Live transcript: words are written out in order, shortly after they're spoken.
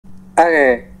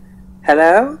Okay.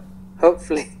 Hello?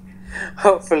 Hopefully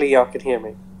y'all can hear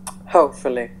me.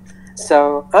 Hopefully.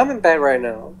 So, I'm in bed right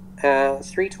now at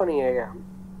 3:20 a.m.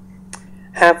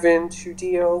 having to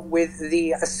deal with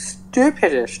the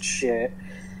stupidest shit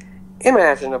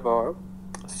imaginable.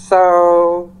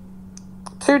 So,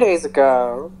 2 days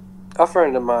ago, a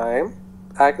friend of mine,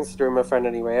 I consider him a friend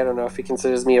anyway, I don't know if he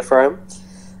considers me a friend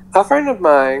of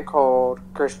mine called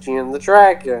Christian the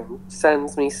Dragon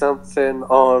sends me something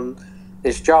on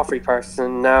this Geoffrey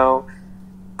person. Now,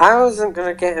 I wasn't going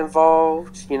to get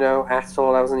involved, at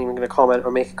all. I wasn't even going to comment or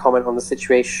make a comment on the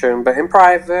situation. But in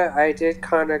private, I did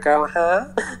kind of go, huh?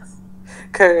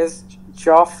 Because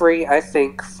Geoffrey, I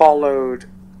think, followed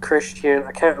Christian.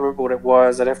 I can't remember what it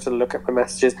was. I'd have to look at my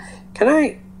messages.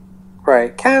 Right,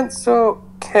 cancel.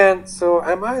 Am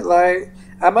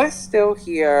I still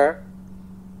here?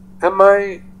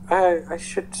 I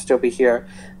should still be here.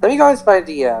 Let me go into my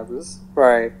DMs.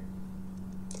 Right.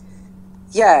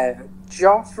 Yeah,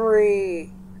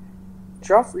 Geoffrey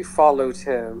followed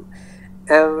him,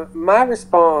 and my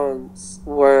response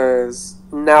was,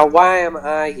 now why am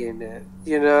I in it,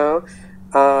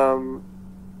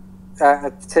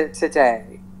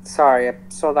 today. Sorry, I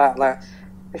saw that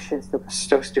this shit's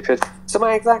so stupid. So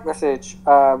my exact message,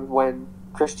 when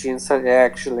Christian sent it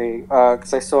actually,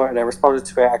 because I saw it and I responded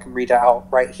to it, I can read it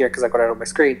out right here because I got it on my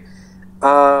screen.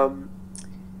 I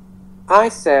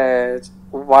said,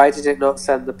 why did it not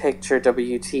send the picture?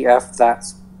 WTF,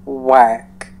 that's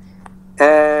whack.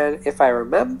 And if I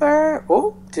remember...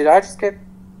 Oh, did I just get...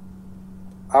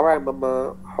 Alright,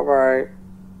 mama. Alright.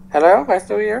 Hello? Am I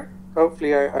still here?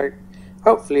 Hopefully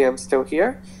I'm still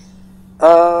here.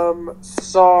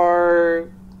 So...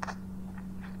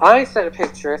 I sent a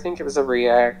picture. I think it was a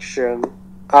reaction.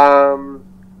 And,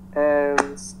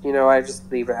 I just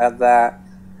leave it at that.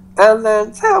 And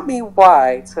then tell me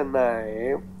why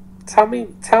tonight. Tell me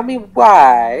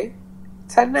why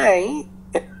tonight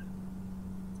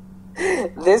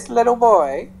this little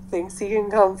boy thinks he can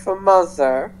come for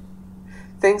Mother,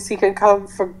 thinks he can come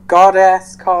for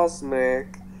Goddess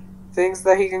Kosmik, thinks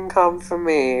that he can come for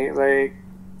me. Like,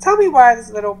 tell me why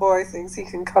this little boy thinks he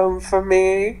can come for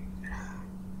me.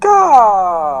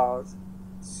 God.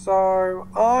 So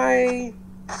let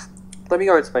me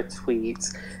go into my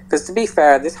tweets. Because to be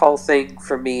fair, this whole thing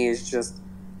for me is just,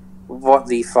 what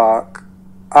the fuck?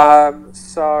 I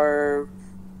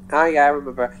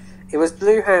remember. It was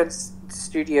Blue Hand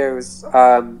Studios'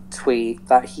 tweet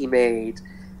that he made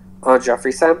on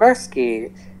Geoffrey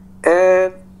Sambursky.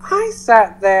 And I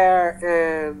sat there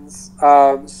and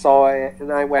saw it,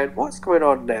 and I went, what's going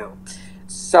on now?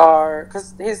 So,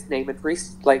 because his name had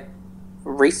resurfaced.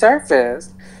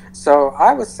 So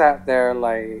I was sat there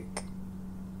like,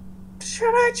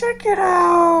 should I check it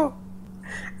out?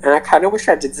 And I kind of wish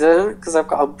I didn't, because I've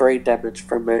got brain damage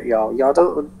from it, y'all. Y'all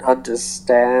don't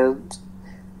understand.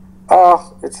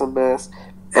 Oh, it's a mess.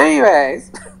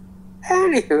 Anyways,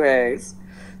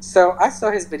 so I saw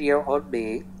his video on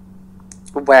me,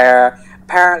 where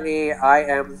apparently I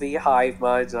am the hive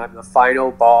mind and I'm the final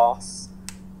boss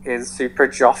in Super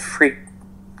Geoffrey.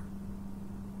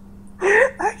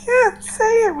 I can't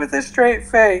say it with a straight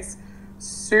face.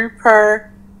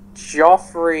 Super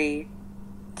Geoffrey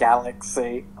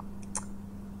Galaxy.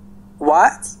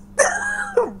 What?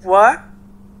 What?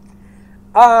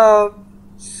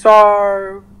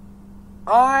 So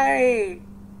I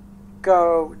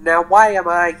go, now why am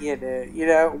I in it?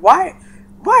 Why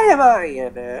am I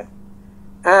in it?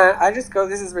 And I just go,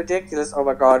 this is ridiculous, oh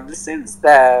my god. And since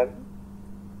then,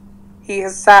 he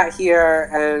has sat here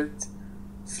and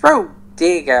thrown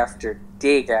dig after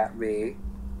dig at me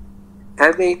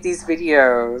and made these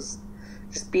videos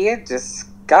just being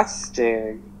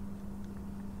disgusting.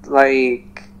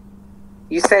 Like,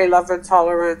 you say love and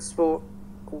tolerance will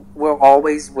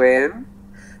always win,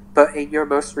 but in your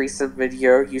most recent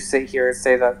video, you sit here and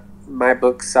say that my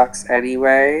book sucks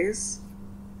anyways.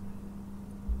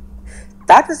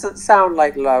 That doesn't sound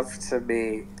like love to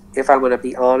me, if I'm gonna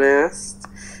be honest.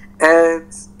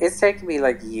 And it's taken me,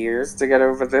 years to get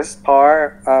over this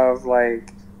part of,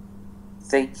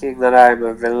 thinking that I'm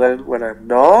a villain when I'm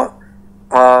not.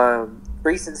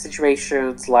 Recent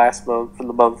situations last month and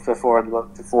the month before,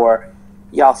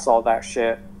 y'all saw that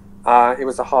shit. It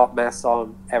was a hot mess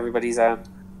on everybody's end.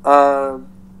 But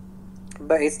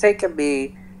it's taken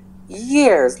me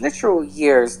years, literal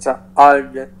years, to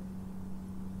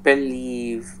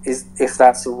unbelieve, if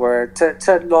that's a word,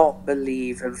 to not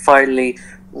believe and finally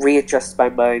readjust my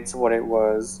mind to what it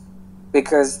was.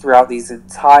 Because throughout these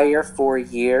entire 4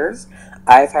 years,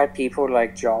 I've had people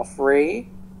like Geoffrey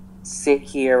sit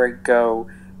here and go,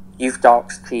 you've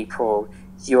doxed people,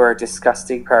 you're a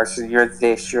disgusting person, you're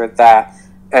this, you're that.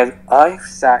 And I've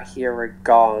sat here and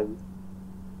gone,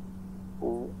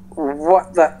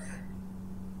 what the...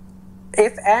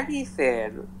 If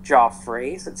anything,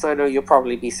 Geoffrey, since I know you'll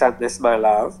probably be sent this, my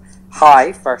love,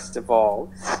 hi, first of all.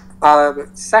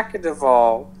 Second of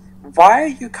all, why are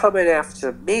you coming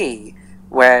after me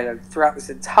when throughout this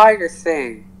entire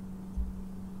thing,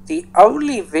 the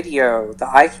only video that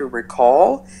I can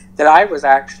recall that I was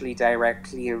actually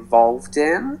directly involved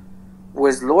in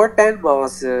was Lord Ben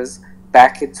Moses's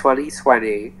back in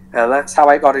 2020, and that's how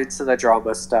I got into the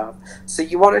drama stuff. So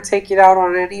you want to take it out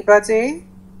on anybody?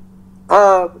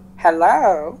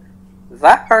 Hello?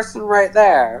 That person right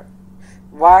there.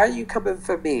 Why are you coming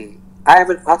for me? I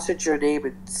haven't uttered your name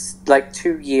in like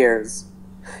 2 years.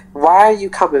 Why are you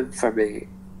coming for me?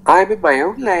 I'm in my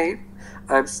own lane.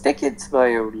 I'm sticking to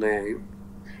my own lane.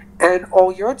 And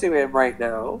all you're doing right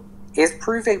now is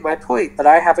proving my point that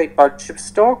I have a bunch of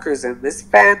stalkers in this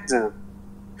fandom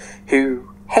who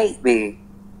hate me.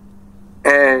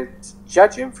 And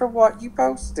judging from what you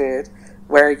posted,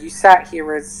 where you sat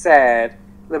here and said,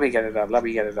 let me get it up.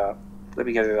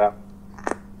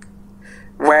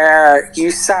 Where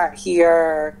you sat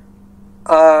here,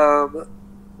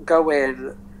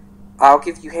 going, I'll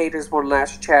give you haters one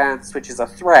last chance, which is a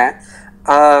threat,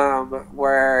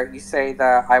 where you say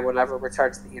that I will never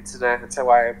return to the internet until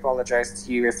I apologize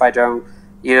to you if I don't,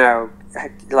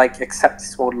 accept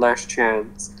this one last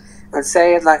chance. And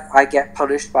saying, I get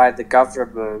punished by the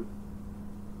government.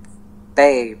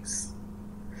 Babes,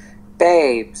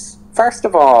 first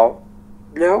of all,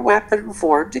 no weapon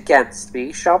formed against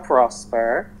me shall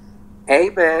prosper.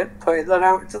 Amen. Putting that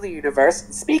out into the universe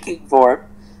in speaking form.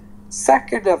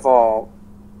 Second of all,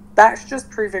 that's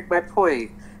just proving my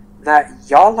point that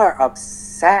y'all are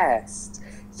obsessed.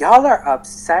 Y'all are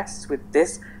obsessed with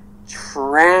this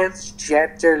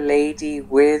transgender lady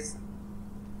with...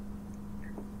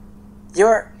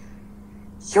 You're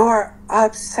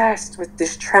obsessed with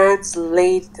this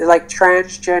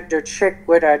transgender chick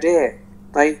with a dick.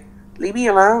 Leave me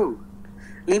alone.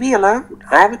 Leave me alone.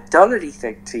 I haven't done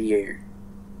anything to you.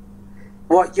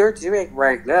 What you're doing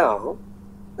right now,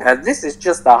 and this is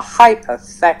just a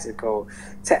hypothetical,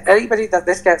 to anybody that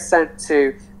this gets sent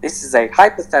to, this is a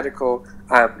hypothetical.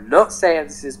 I'm not saying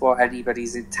this is what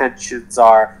anybody's intentions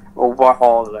are, or what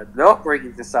all. I'm not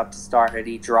bringing this up to start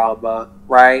any drama,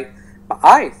 right?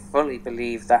 I fully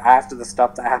believe that after the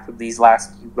stuff that happened these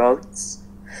last few months,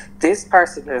 this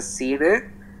person has seen it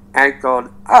and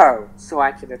gone, oh, so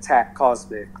I can attack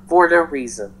Kosmik for no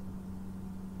reason.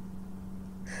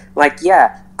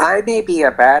 Yeah, I may be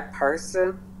a bad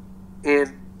person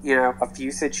in, a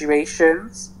few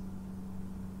situations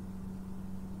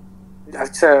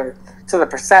to the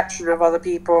perception of other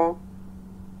people.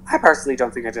 I personally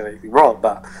don't think I did anything wrong,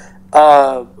 but,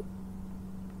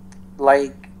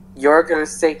 you're gonna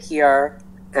sit here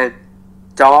and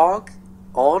dog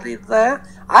on in there?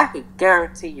 I can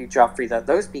guarantee you, Geoffrey, that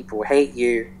those people hate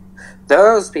you.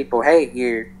 Those people hate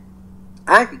you.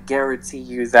 I can guarantee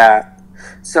you that.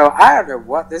 So I don't know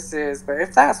what this is, but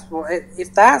if that's what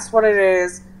it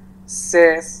is,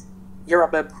 sis, you're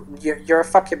a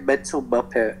fucking mental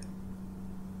muppet.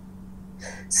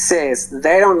 Sis,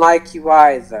 they don't like you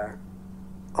either.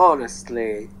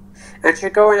 Honestly. And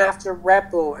you're going after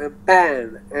Rebel and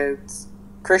Ben and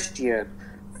Christian.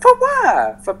 For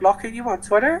what? For blocking you on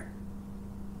Twitter?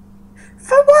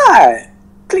 For what?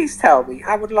 Please tell me.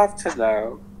 I would love to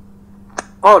know.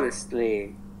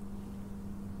 Honestly.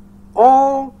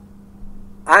 All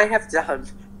I have done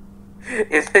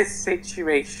in this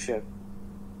situation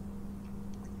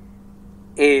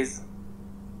is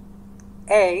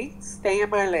A, stay in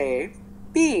my lane.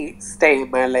 B, stay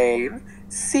in my lane.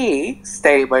 C,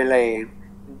 stay in my lane.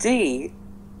 D,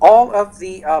 all of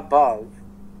the above.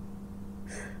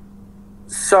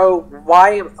 So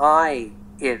why am I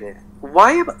in it?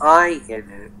 Why am I in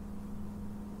it?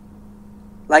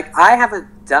 I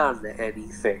haven't done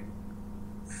anything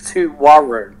to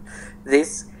warrant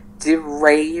this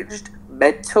deranged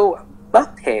mental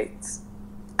muppet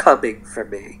coming for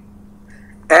me.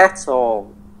 At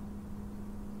all.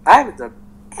 I haven't done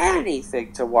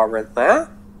anything to warrant that.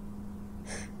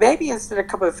 Maybe instead of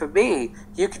coming for me,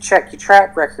 you can check your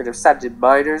track record of sending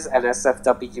minors and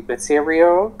SFW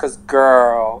material, because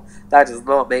girl, that does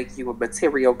not make you a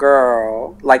material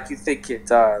girl like you think it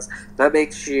does. That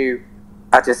makes you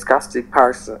a disgusting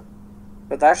person.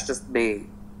 But that's just me.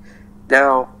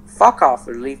 Now, fuck off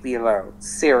and leave me alone.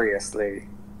 Seriously.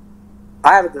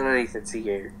 I haven't done anything to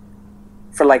you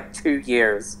for 2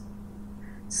 years.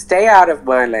 Stay out of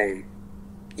my lane.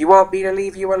 You want me to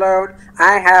leave you alone?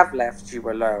 I have left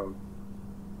you alone.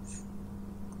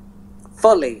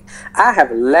 fully. I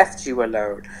have left you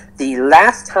alone. The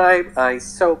last time I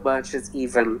so much as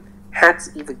even had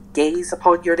to even gaze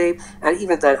upon your name, and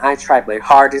even then I tried my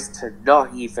hardest to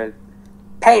not even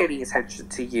pay any attention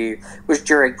to you, was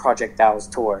during Project Owl's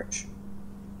Torch.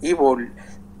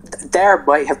 There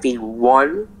might have been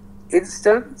one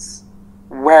instance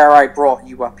where I brought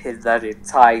you up in that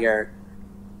entire,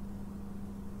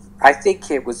 I think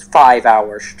it was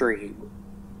 5-hour stream.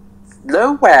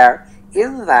 Nowhere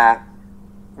in that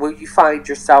will you find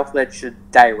yourself mentioned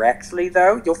directly,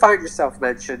 though. You'll find yourself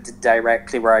mentioned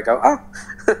directly where I go, oh,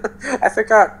 I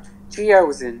forgot Geo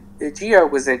was in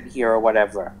here or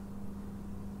whatever.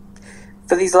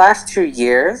 For these last 2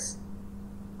 years,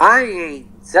 I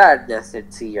ain't done nothing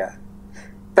to you.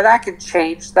 But I can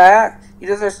change that. You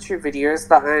know those 2 videos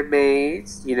that I made,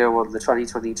 you know, on the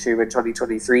 2022 and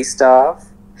 2023 stuff?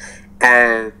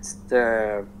 And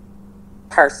the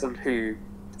person who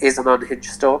is an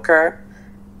unhinged stalker?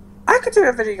 I could do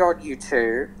a video on you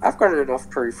too. I've got enough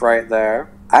proof right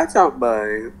there. I don't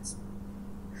mind.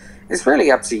 It's really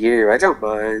up to you. I don't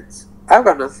mind. I've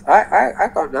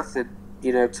got nothing,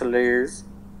 you know, to lose.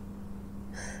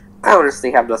 I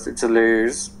honestly have nothing to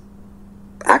lose.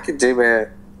 I can do it.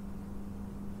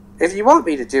 If you want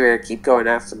me to do it, keep going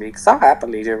after me, because I'll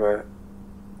happily do it.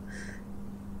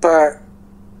 But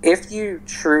if you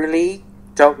truly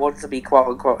don't want to be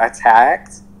quote-unquote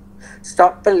attacked,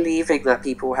 stop believing that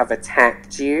people have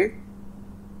attacked you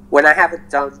when I haven't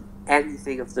done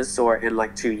anything of the sort in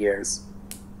like 2 years.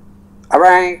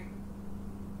 Alright?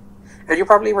 And you'll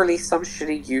probably release some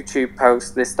shitty YouTube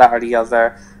post, this, that, or the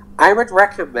other. I would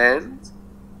recommend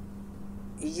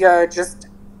you just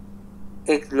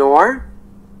ignore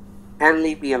and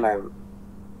leave me alone.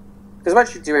 Because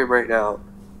what you're doing right now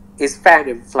is fan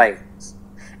in flames.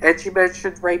 And you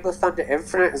mentioned Rainbow Thunder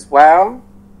Infinite as well.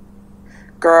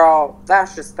 Girl,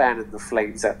 that's just fanning the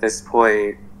flames at this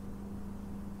point.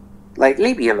 Like,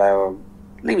 leave me alone.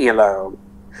 Leave me alone.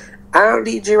 I don't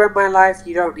need you in my life,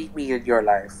 you don't need me in your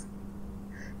life.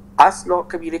 Us not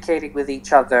communicating with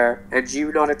each other and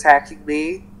you not attacking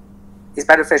me is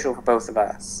beneficial for both of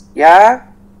us. Yeah?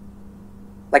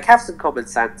 Like, have some common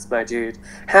sense, my dude.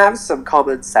 Have some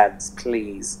common sense,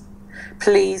 please.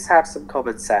 Please have some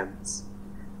common sense.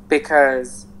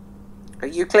 Because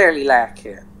you clearly lack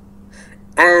it.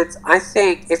 And I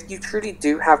think if you truly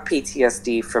do have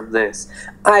PTSD from this,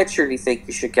 I truly think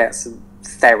you should get some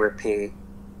therapy.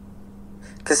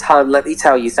 Because, hon, let me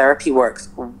tell you, therapy works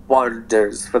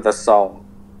wonders for the soul.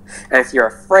 And if you're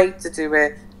afraid to do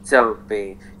it, don't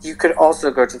be. You could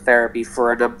also go to therapy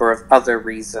for a number of other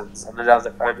reasons and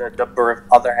a number of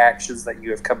other actions that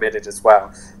you have committed as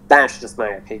well. That's just my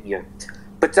opinion.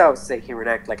 But don't sit here and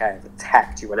act like I have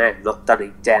attacked you and I have not done a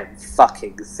damn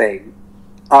fucking thing.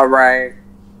 Alright?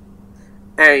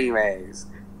 Anyways,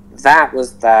 that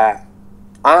was that.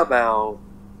 I'm out.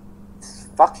 This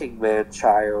fucking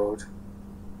man-child.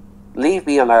 Leave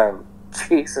me alone.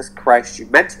 Jesus Christ, you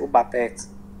mental muppet.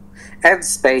 End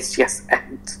space, yes,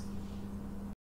 end.